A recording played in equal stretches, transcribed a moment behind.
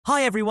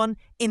Hi everyone,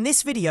 in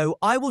this video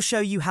I will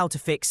show you how to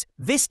fix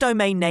 "This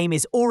domain name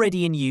is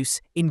already in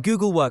use" in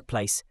Google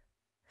Workspace.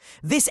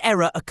 This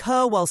error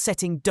occurs while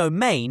setting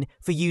domain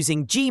for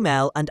using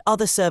Gmail and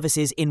other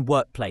services in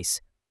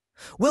Workplace.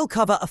 We'll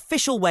cover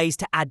official ways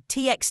to add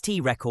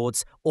TXT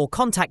records or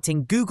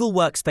contacting Google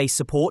Workspace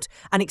support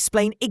and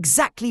explain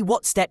exactly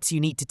what steps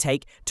you need to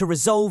take to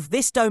resolve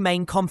this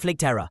domain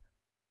conflict error.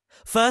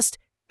 First,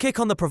 click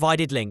on the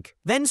provided link,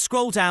 then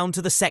scroll down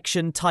to the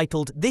section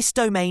titled "This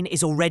domain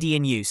is already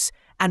in use"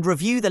 and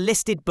review the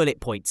listed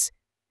bullet points.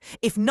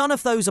 If none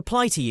of those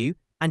apply to you,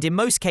 and in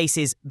most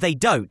cases they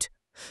don't,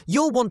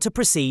 you'll want to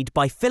proceed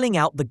by filling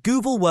out the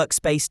Google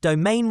Workspace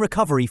domain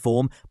recovery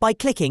form by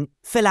clicking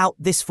 "Fill out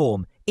this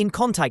form" in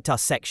Contact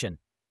Us section.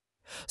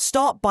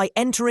 Start by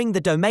entering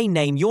the domain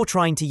name you're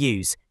trying to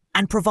use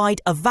and provide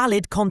a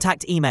valid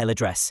contact email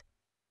address.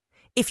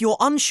 If you're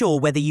unsure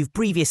whether you've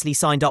previously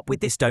signed up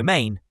with this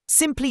domain,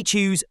 simply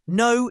choose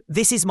 "No,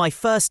 this is my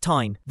first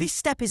time." This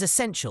step is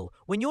essential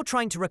when you're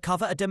trying to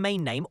recover a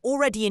domain name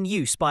already in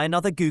use by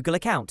another Google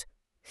account.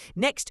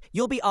 Next,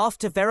 you'll be asked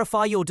to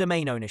verify your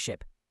domain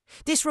ownership.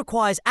 This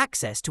requires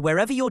access to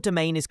wherever your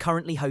domain is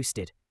currently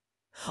hosted.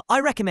 I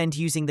recommend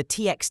using the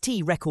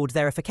TXT record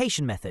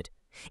verification method.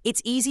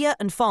 It's easier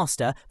and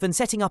faster than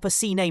setting up a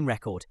CNAME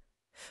record.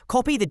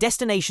 Copy the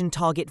destination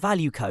target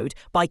value code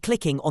by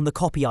clicking on the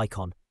copy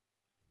icon.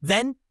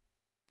 Then,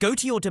 go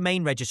to your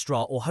domain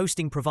registrar or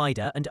hosting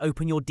provider and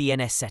open your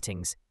DNS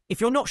settings.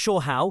 If you're not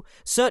sure how,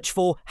 search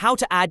for "How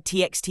to add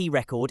TXT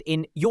record"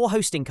 in your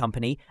hosting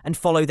company and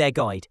follow their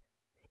guide.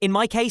 In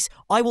my case,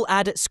 I will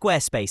add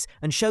Squarespace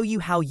and show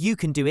you how you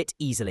can do it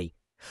easily.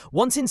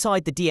 Once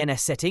inside the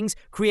DNS settings,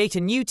 create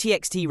a new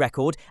TXT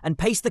record and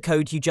paste the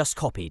code you just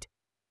copied.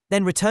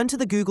 Then return to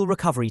the Google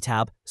Recovery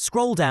tab,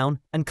 scroll down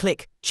and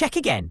click "Check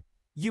again."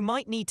 You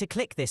might need to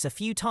click this a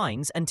few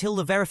times until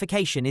the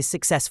verification is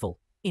successful.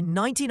 In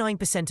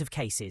 99% of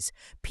cases,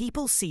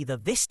 people see the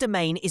 "This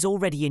domain is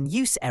already in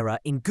use" error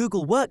in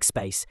Google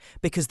Workspace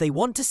because they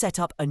want to set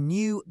up a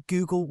new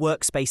Google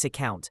Workspace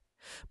account,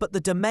 but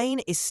the domain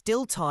is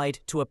still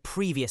tied to a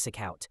previous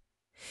account.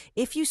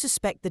 If you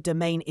suspect the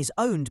domain is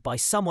owned by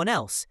someone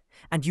else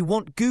and you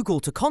want Google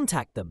to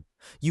contact them,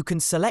 you can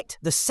select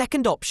the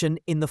second option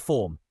in the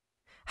form.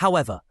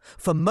 However,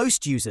 for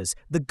most users,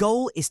 the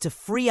goal is to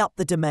free up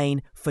the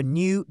domain for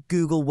new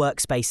Google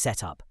Workspace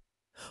setup.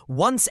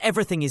 Once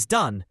everything is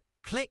done,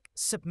 click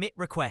Submit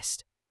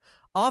Request.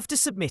 After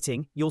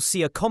submitting, you'll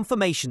see a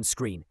confirmation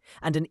screen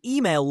and an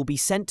email will be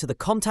sent to the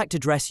contact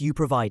address you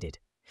provided.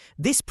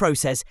 This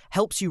process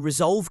helps you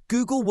resolve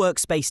Google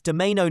Workspace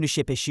domain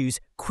ownership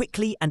issues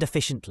quickly and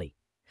efficiently.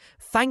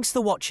 Thanks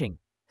for watching.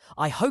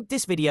 I hope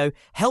this video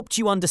helped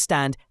you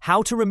understand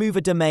how to remove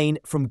a domain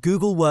from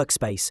Google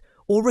Workspace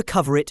or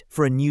recover it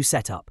for a new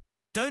setup.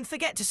 Don't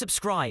forget to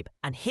subscribe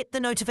and hit the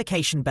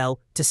notification bell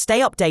to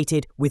stay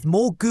updated with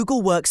more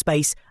Google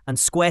Workspace and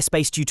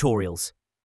Squarespace tutorials.